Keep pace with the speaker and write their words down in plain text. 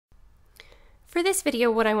For this video,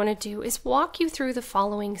 what I want to do is walk you through the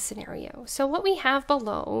following scenario. So what we have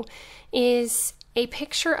below is a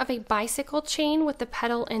picture of a bicycle chain with the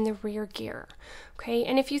pedal and the rear gear. Okay,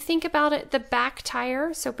 and if you think about it, the back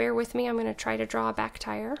tire, so bear with me, I'm going to try to draw a back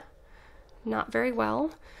tire. Not very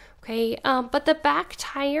well. Okay, but the back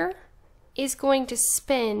tire is going to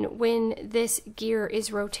spin when this gear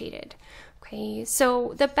is rotated. Okay,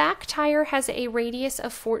 so the back tire has a radius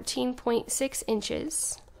of 14.6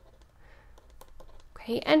 inches.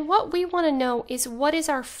 Okay, and what we want to know is what is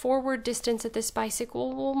our forward distance that this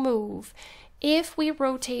bicycle will move if we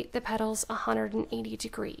rotate the pedals 180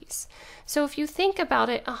 degrees. So if you think about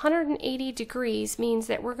it, 180 degrees means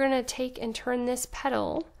that we're going to take and turn this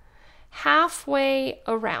pedal halfway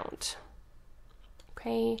around.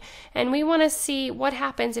 Okay, and we want to see what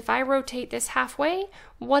happens if I rotate this halfway.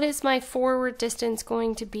 What is my forward distance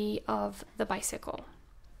going to be of the bicycle?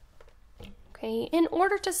 Okay, in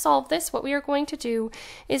order to solve this, what we are going to do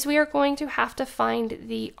is we are going to have to find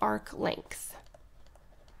the arc length.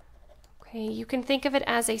 Okay, you can think of it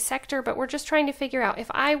as a sector, but we're just trying to figure out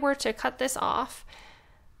if I were to cut this off,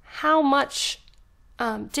 how much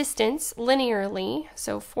distance linearly,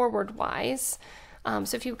 so forward-wise.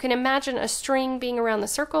 So if you can imagine a string being around the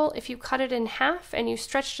circle, if you cut it in half and you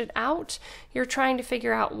stretched it out, you're trying to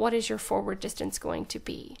figure out what is your forward distance going to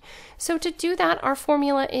be. So to do that, our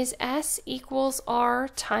formula is S equals R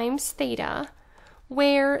times theta,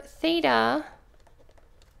 where theta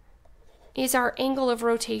is our angle of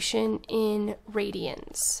rotation in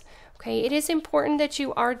radians. Okay, it is important that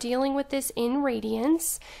you are dealing with this in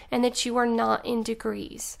radians and that you are not in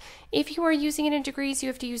degrees. If you are using it in degrees, you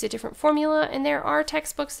have to use a different formula, and there are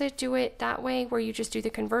textbooks that do it that way, where you just do the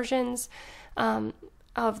conversions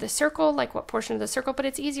of the circle, like what portion of the circle, but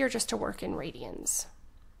it's easier just to work in radians.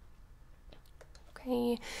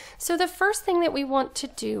 Okay, so the first thing that we want to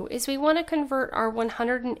do is we want to convert our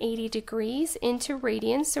 180 degrees into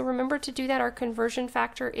radians. So remember, to do that, our conversion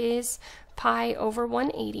factor is pi over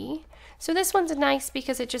 180. So this one's nice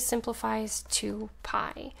because it just simplifies to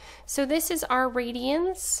pi. So this is our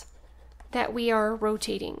radians that we are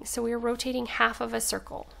rotating. So we are rotating half of a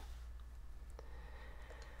circle.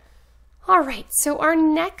 All right, so our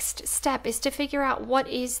next step is to figure out what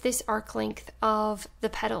is this arc length of the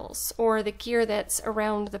pedals, or the gear that's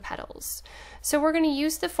around the pedals. So we're going to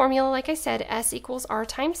use the formula, like I said, S equals R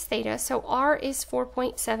times theta. So R is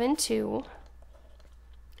 4.72,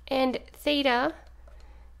 and theta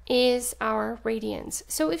is our radians.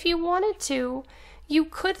 So if you wanted to, you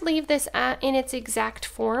could leave this in its exact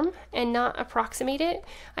form and not approximate it.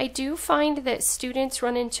 I do find that students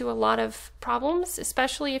run into a lot of problems,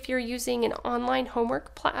 especially if you're using an online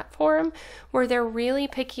homework platform where they're really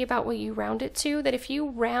picky about what you round it to, that if you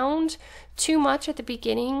round too much at the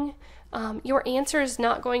beginning, your answer is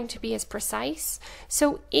not going to be as precise.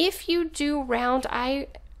 So if you do round, I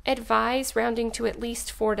advise rounding to at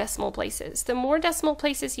least 4 decimal places. The more decimal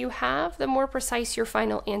places you have, the more precise your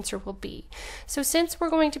final answer will be. So since we're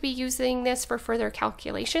going to be using this for further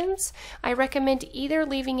calculations, I recommend either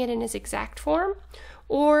leaving it in its exact form,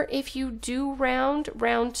 or if you do round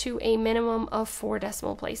to a minimum of 4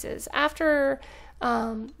 decimal places. After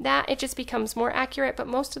that, it just becomes more accurate, but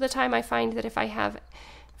most of the time I find that if I have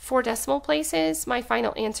 4 decimal places, my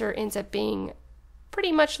final answer ends up being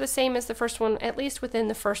pretty much the same as the first one, at least within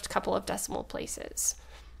the first couple of decimal places.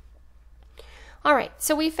 All right,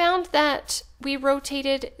 so we found that we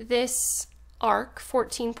rotated this arc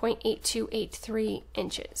 14.8283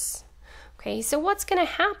 inches. Okay, so what's going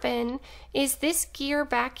to happen is this gear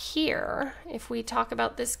back here, if we talk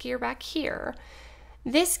about this gear back here,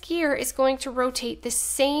 this gear is going to rotate the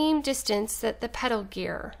same distance that the pedal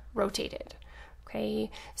gear rotated. Okay,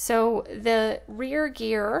 so the rear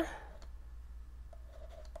gear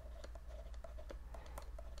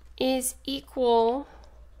is equal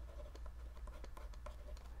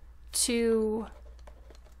to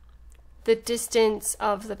the distance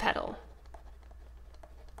of the pedal.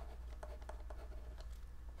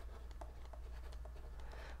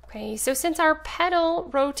 Okay, so since our pedal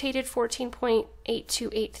rotated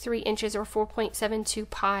 14.8283 inches, or 4.72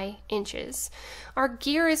 pi inches, our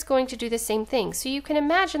gear is going to do the same thing. So you can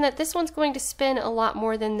imagine that this one's going to spin a lot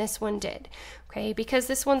more than this one did. Okay, because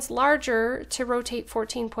this one's larger to rotate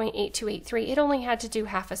 14.8283, it only had to do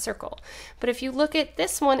half a circle. But if you look at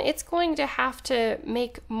this one, it's going to have to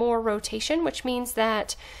make more rotation, which means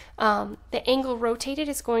that the angle rotated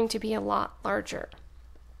is going to be a lot larger.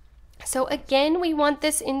 So again, we want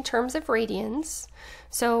this in terms of radians.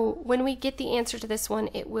 So when we get the answer to this one,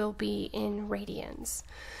 it will be in radians.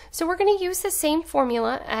 So we're going to use the same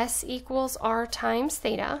formula, S equals R times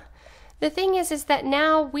theta. The thing is that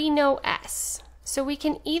now we know S. So we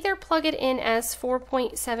can either plug it in as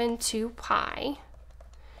 4.72 pi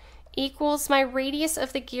equals my radius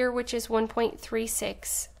of the gear, which is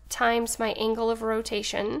 1.36, times my angle of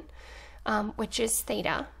rotation, which is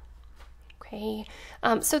theta. Okay,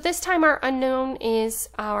 so this time our unknown is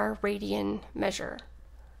our radian measure.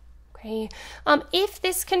 Okay, if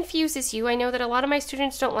this confuses you, I know that a lot of my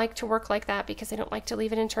students don't like to work like that because they don't like to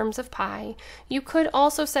leave it in terms of pi. You could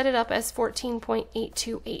also set it up as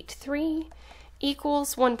 14.8283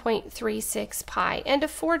 equals 1.36 pi. And to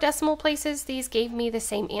 4 decimal places, these gave me the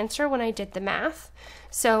same answer when I did the math.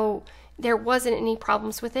 So there wasn't any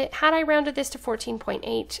problems with it. Had I rounded this to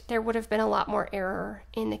 14.8, there would have been a lot more error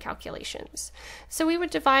in the calculations. So we would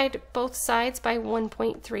divide both sides by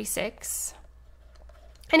 1.36.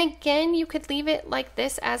 And again, you could leave it like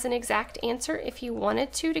this as an exact answer if you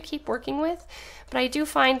wanted to keep working with, but I do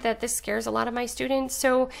find that this scares a lot of my students.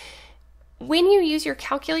 So when you use your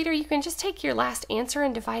calculator, you can just take your last answer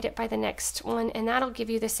and divide it by the next one, and that'll give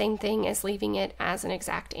you the same thing as leaving it as an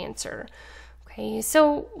exact answer. Okay,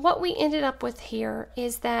 so what we ended up with here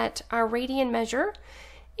is that our radian measure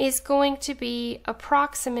is going to be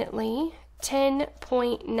approximately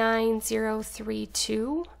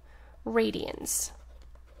 10.9032 radians.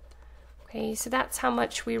 Okay, so that's how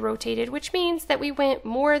much we rotated, which means that we went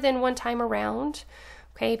more than one time around,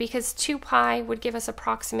 okay, because 2 pi would give us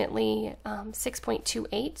approximately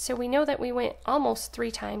 6.28, so we know that we went almost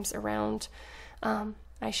 3 times around.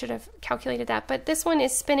 I should have calculated that, but this one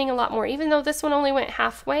is spinning a lot more, even though this one only went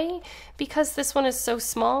halfway. Because this one is so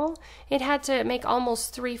small, it had to make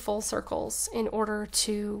almost 3 full circles in order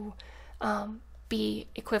to be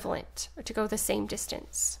equivalent, or to go the same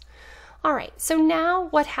distance. All right, so now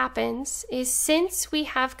what happens is, since we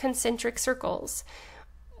have concentric circles,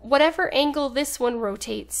 whatever angle this one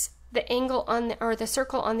rotates, the angle on the, or the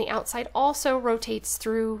circle on the outside also rotates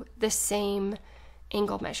through the same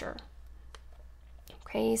angle measure.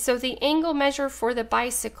 Okay, so the angle measure for the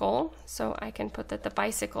bicycle, so I can put that the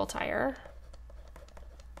bicycle tire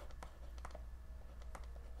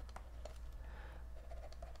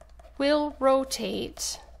will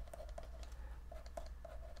rotate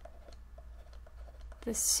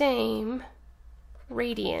the same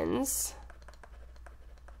radians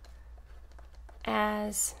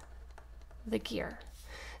as the gear.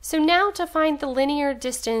 So now to find the linear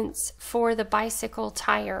distance for the bicycle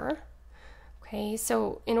tire, okay,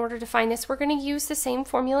 so in order to find this, we're going to use the same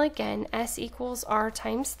formula again, S equals R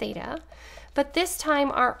times theta, but this time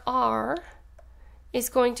our R is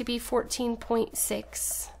going to be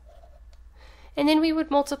 14.6, and then we would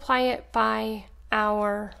multiply it by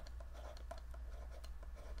our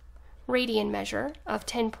radian measure of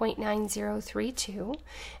 10.9032,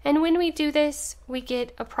 and when we do this, we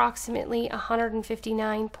get approximately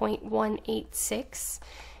 159.186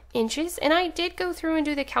 inches. And I did go through and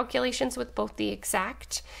do the calculations with both the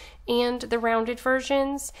exact and the rounded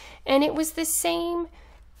versions, and it was the same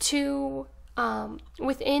to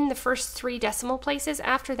within the first 3 decimal places.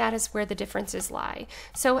 After that is where the differences lie.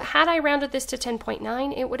 So had I rounded this to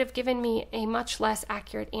 10.9, it would have given me a much less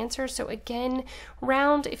accurate answer. So again,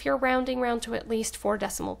 round, if you're rounding, round to at least 4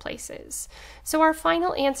 decimal places. So our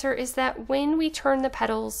final answer is that when we turn the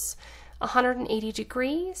pedals 180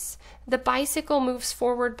 degrees, the bicycle moves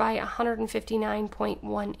forward by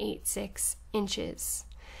 159.186 inches.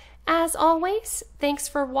 As always, thanks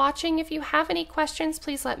for watching. If you have any questions,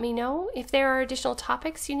 please let me know. If there are additional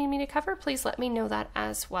topics you need me to cover, please let me know that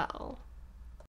as well.